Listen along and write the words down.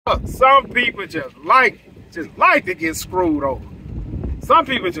Look, some people just like to get screwed over. Some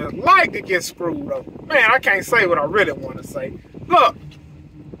people just like to get screwed over. Man, I can't say what I really want to say. Look,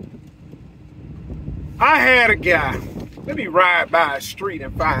 I had a guy. Let me ride by a street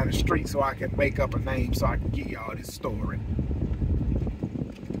and find a street so I can make up a name so I can give y'all this story.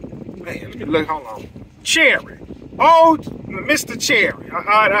 Man, let me look. Hold on. Cherry. Oh, Mr. Cherry.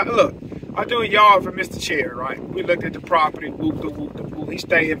 Look, I do a yard for Mr. Cherry, right? We looked at the property. Whoop, whoop, whoop. He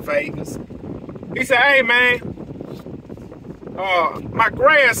stayed in Vegas. He said, hey, man, my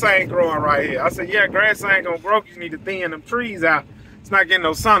grass ain't growing right here. I said, yeah, grass ain't gonna grow. You need to thin them trees out. It's not getting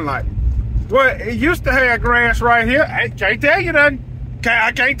no sunlight. Well, it used to have grass right here. I can't tell you nothing.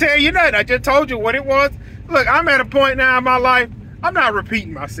 I can't tell you nothing. I just told you what it was. Look, I'm at a point now in my life, I'm not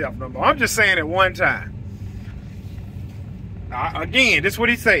repeating myself no more. I'm just saying it one time. Again, this is what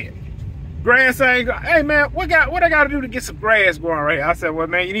he said. Grass ain't, hey man, what I gotta do to get some grass growing right here? I said, well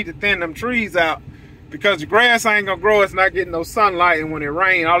man, you need to thin them trees out because the grass ain't gonna grow. It's not getting no sunlight, and when it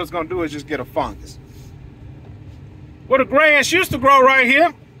rains, all it's gonna do is just get a fungus. Well, the grass used to grow right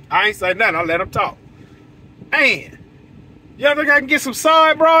here. I ain't say nothing, I let him talk. And you think I can get some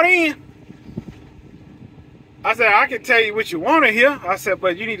sod brought in? I said, I can tell you what you want to hear. I said,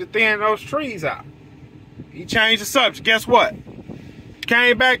 but you need to thin those trees out. He changed the subject. Guess what?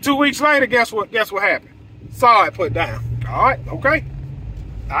 Came back 2 weeks later, guess what happened? Sod put down. All right, okay.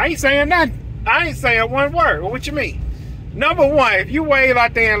 I ain't saying nothing. I ain't saying one word. Well, what you mean? Number one, if you wave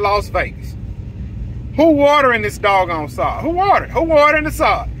out there in Las Vegas, who watering this doggone sod? Who watering the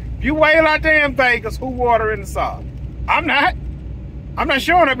sod? If you wave out there in Vegas, who watering the sod? I'm not. I'm not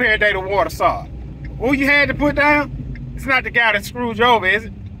showing up here every day to water sod. Who you had to put down? It's not the guy that screwed you over, is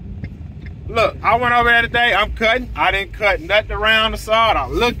it? Look, I went over there today. I'm cutting. I didn't cut nothing around the sod. I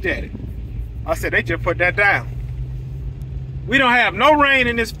looked at it. I said, they just put that down. We don't have no rain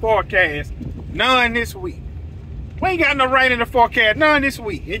in this forecast. None this week. We ain't got no rain in the forecast. None this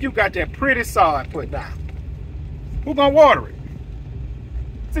week. And you got that pretty sod put down. Who gonna water it?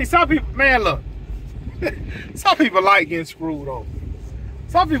 See, some people, man, look. Some people like getting screwed over.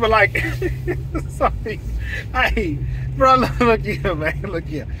 Some people like, some people, hey, bro, look here, man, look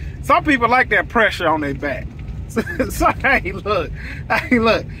here. Some people like that pressure on their back. So, hey, look.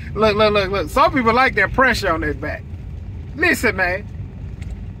 Some people like that pressure on their back. Listen, man,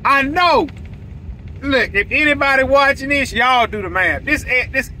 I know. Look, if anybody watching this, y'all do the math. This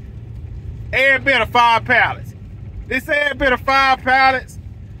air bit of 5 pallets. This air bit of 5 pallets.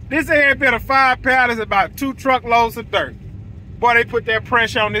 This air bit of 5 pallets, about 2 truckloads of dirt. Boy, they put that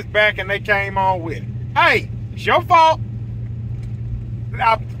pressure on this back and they came on with it. Hey, it's your fault.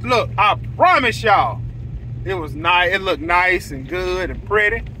 Look, I promise y'all, it was nice. It looked nice and good and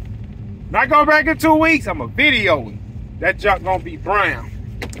pretty. When I go back in 2 weeks, I'm going to video it. That junk going to be brown.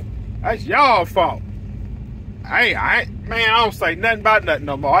 That's y'all fault. Hey, man, I don't say nothing about nothing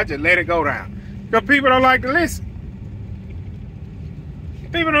no more. I just let it go down. Because people don't like to listen.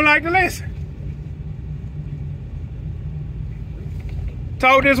 People don't like to listen.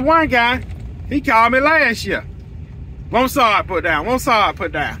 Told this one guy, he called me last year. One sod put down, one sod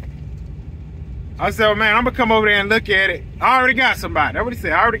put down. I said, well, man, I'm gonna come over there and look at it. I already got somebody. That's what he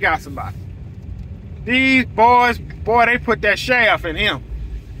said, I already got somebody. These boys, boy, they put that shaft in him.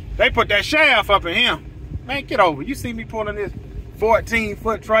 They put that shaft up in him. Man, get over. You see me pulling this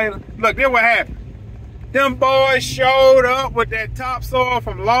 14-foot trailer? Look, this what happened. Them boys showed up with that topsoil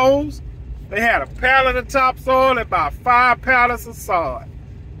from Lowe's. They had a pallet of topsoil and about 5 pallets of sod.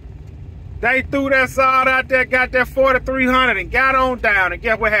 They threw that sod out there, got that 4300 and got on down, and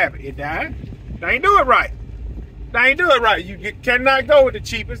guess what happened? It died. They ain't do it right. They ain't do it right. You cannot go with the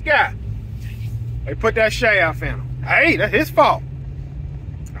cheapest guy. They put that shaft in him. Hey, that's his fault.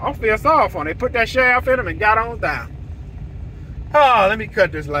 I don't feel sorry for him. They put that shaft in him and got on down. Oh, let me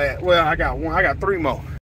cut this last. Well, I got 3 more.